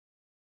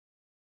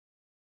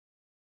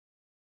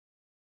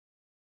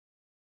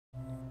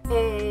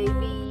A,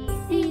 B,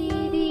 C,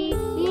 D,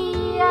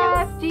 E,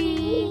 F, G,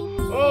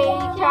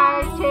 H,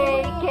 I, J,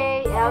 K,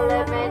 L,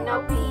 M, N, O,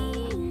 P,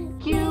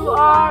 Q,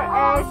 R,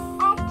 S,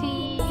 T,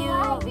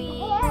 U, V,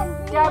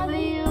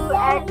 W,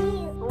 X,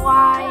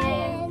 Y,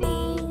 and Z.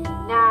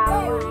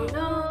 Now you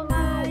know my...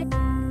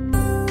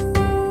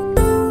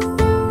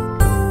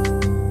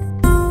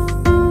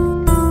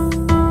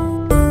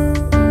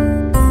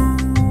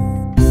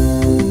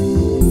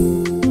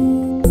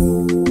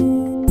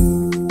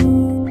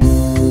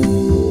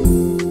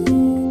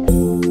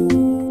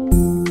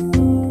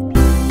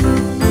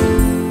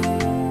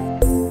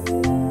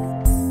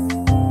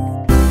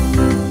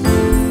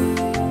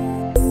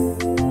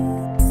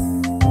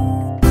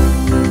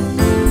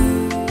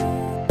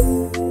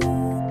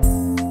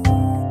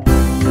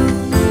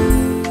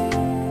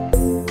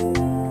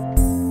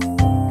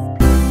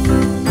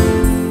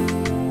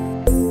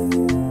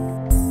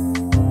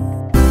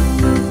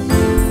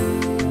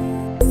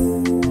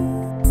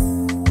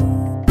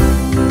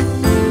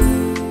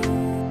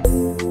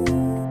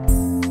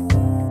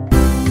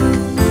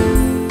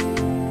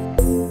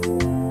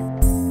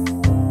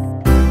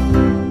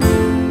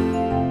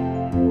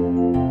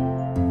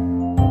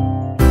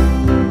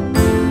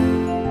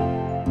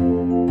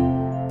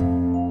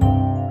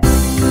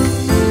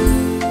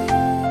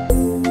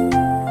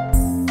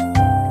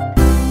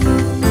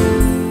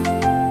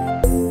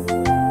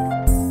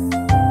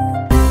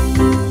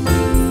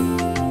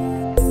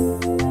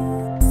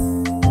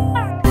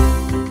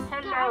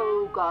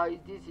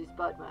 This is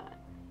Batman.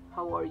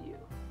 How are you?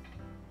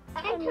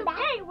 And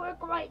today we're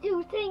going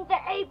to sing the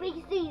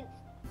ABCs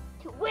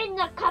to win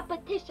the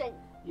competition.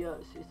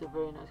 Yes, it's a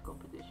very nice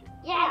competition.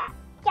 Yeah.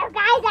 So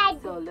guys,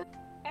 so let's...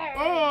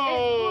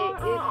 A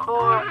is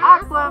for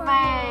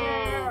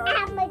Aquaman.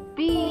 B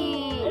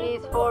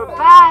is for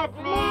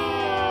Batman.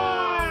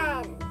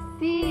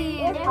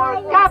 C is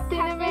for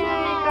Captain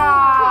America.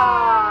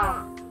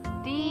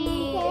 D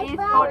is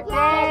for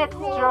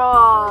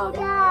Deathstroke.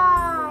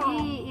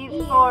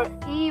 For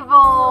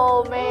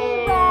Evil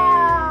Man.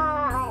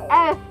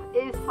 F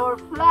is for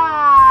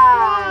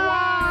Flash.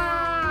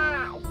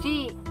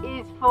 G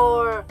is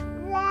for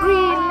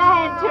Green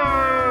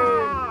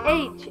Lantern.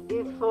 H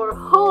is for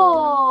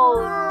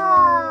Hulk.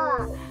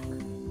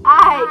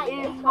 I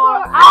is for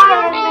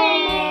Iron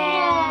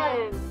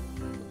Man.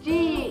 G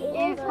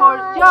is for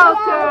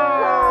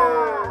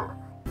Joker.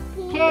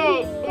 K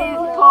is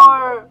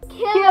for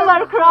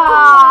Killer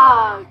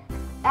Croc.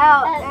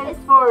 L is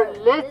for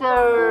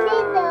Lizard.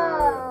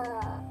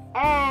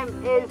 M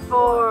is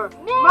for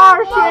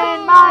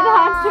Martian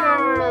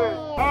Manhunter.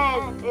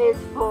 N is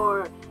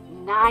for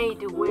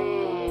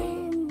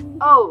Nightwing.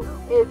 O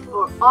is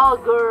for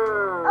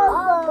Ogre.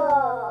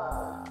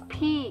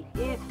 P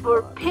is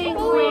for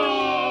Penguin.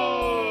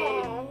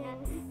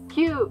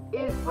 Q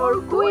is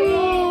for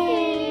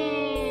Queen.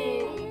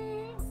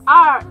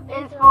 R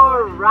is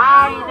for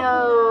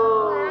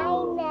Rhino.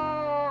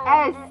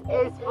 S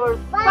is for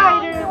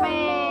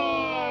Spider-Man.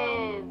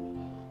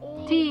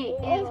 T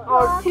is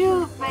for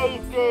Two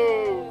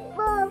Faces.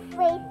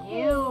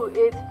 U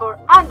is for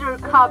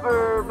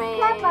Undercover Man.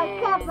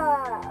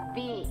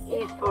 V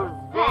is for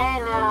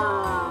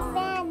Venom.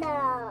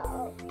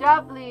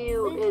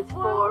 W is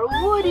for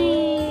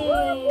Woody.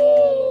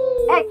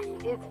 X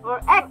is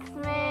for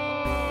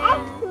X-Men.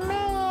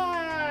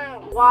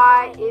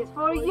 Y is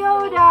for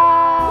Yoda.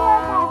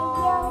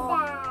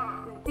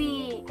 Z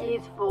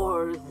is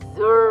for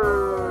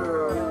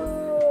Zurg.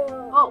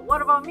 Oh,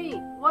 what about me?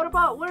 Where's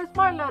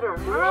my letter?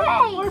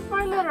 Hey! Where's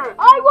my letter?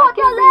 I want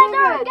the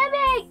letter! Give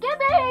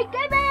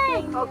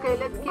me! Okay,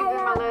 let's give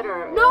him a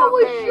letter. No, okay.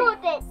 we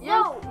shouldn't.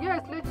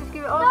 Yes, let's just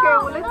give it. Okay,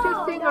 well, let's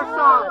just sing our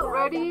song.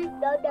 Ready?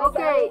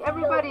 Okay,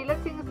 everybody,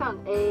 let's sing a song.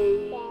 A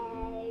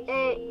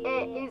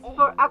is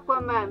for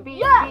Aquaman. B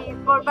is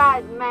for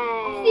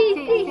Batman. C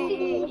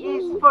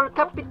is for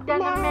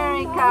Captain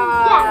America.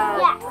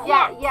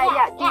 Yeah.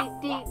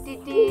 D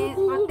is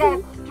for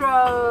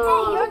Deathstroke.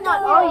 Hey, you're not.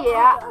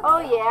 Oh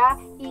yeah.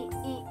 E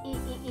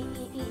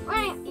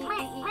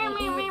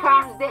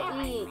comes the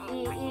E. E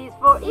is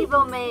for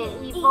Evil Man.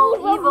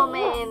 Evil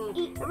Man.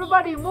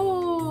 Everybody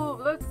move.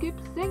 Let's keep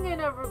singing,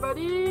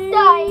 everybody.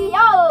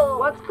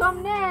 What's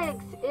come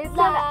next? It's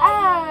an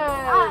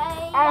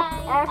F.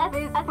 F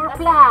is for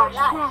Flash.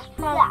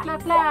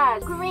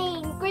 Flash.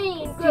 Green.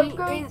 G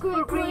is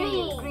for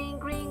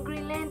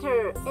Green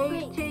Lantern.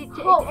 H.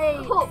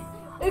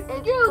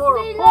 Excuse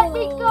me, let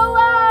me go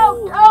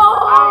out.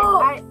 Oh.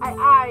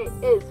 I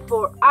is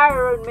for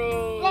Iron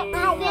Man. Let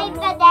me sing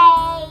the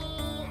day.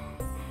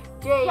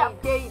 J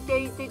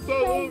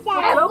is for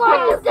I'm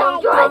going to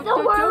destroy the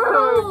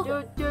world.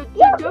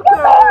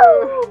 Joker.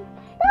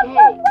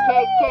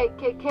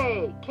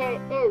 K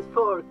is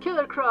for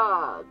Killer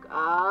Croc.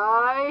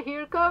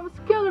 Here comes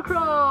Killer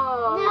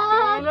Croc.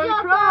 Killer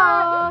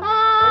Croc.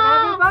 And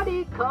everybody,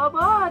 come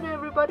on,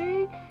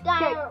 everybody.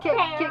 K.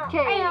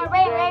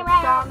 Then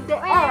come the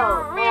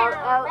L.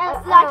 L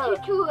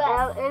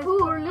is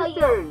for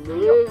Lizard.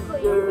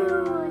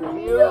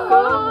 Here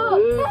comes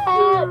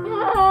Lizard.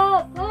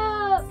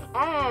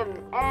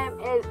 M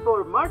is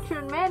for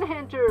Martian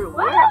Manhunter.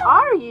 Where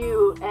are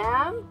you,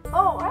 Em?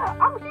 Oh,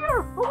 I'm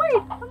here. Oh,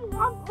 wait.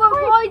 We're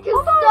going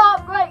to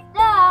stop right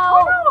now.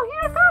 Oh, no,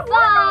 here it comes.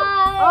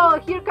 Bye. Oh,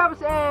 here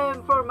comes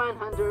M for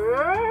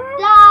Manhunter.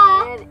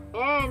 Bye.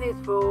 And N is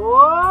for...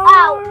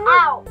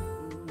 Ow.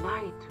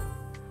 Night.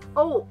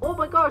 Oh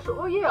my gosh.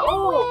 Oh, yeah.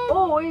 Penguin.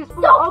 O is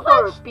for Don't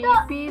ogre. touch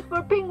P is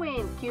for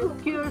penguin. Q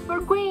is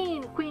for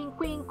queen. Queen.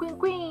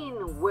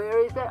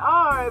 Where is the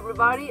R,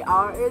 everybody?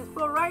 R is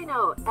for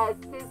rhino. S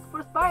is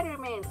for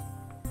Spider-Man.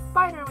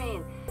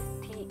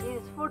 T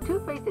is for two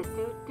faces.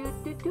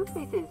 Two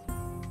faces.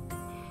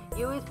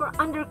 U is for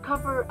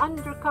undercover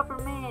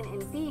man.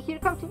 And V, here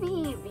comes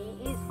V. V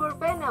is for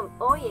Venom.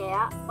 Oh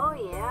yeah.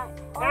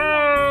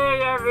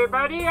 Hey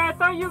everybody, I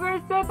thought you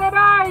guys said that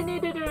I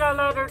needed a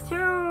letter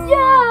too.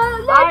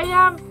 Yeah, I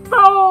am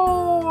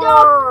Thor.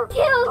 Don't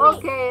kill me.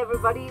 Okay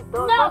everybody,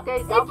 No, okay,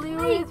 it's W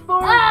me. is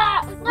for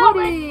No,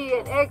 Woody,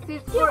 and X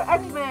is for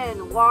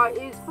X-Men, Y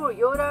is for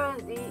Yoda,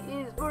 and Z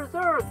is for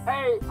Zurg.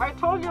 Hey, I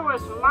told you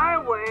it's my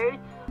way.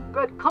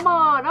 But come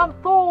on, I'm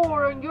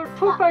Thor and you're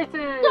Two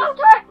Faces. Don't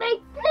hurt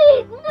me,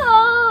 please, no!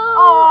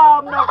 Oh,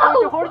 I'm not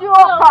going to hurt you.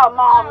 Oh, come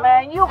on,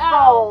 man, you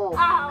go.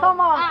 Ow,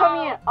 Come on, come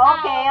ow, here.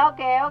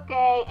 ow.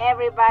 Okay.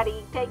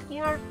 Everybody, take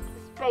your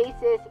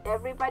spaces.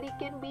 Everybody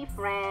can be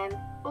friends.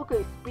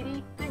 Okay,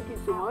 Speedy, thank you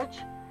so much.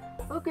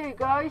 Okay,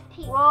 guys,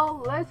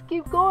 well, let's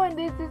keep going.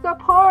 This is a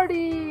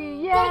party.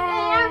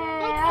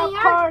 Yeah, a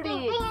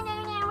party.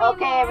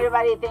 Okay,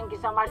 everybody, thank you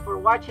so much for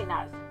watching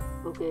us.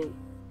 Okay,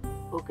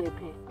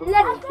 Pink.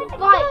 Let's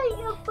fight.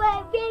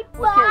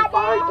 We can't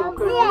fight,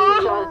 Joker. This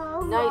is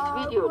a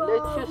nice video.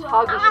 Let's just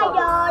hug each other.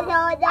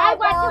 I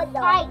want to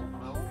fight.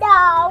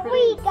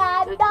 Please,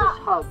 let's just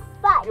hug.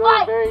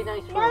 You're a very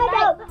nice friend.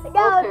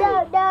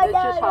 Okay, let's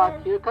just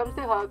hug. Here comes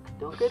the hug.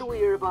 Don't get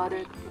weird about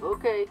it.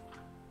 Okay.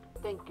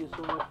 Thank you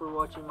so much for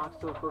watching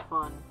MaxTOYS for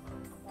fun.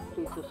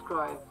 Please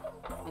subscribe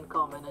and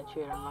comment and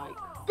share and like.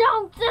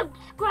 Don't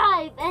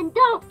subscribe and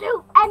don't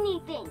do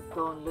anything.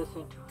 Don't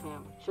listen to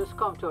him. Just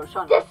come to our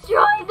channel.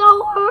 Destroy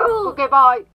the world. Okay, bye.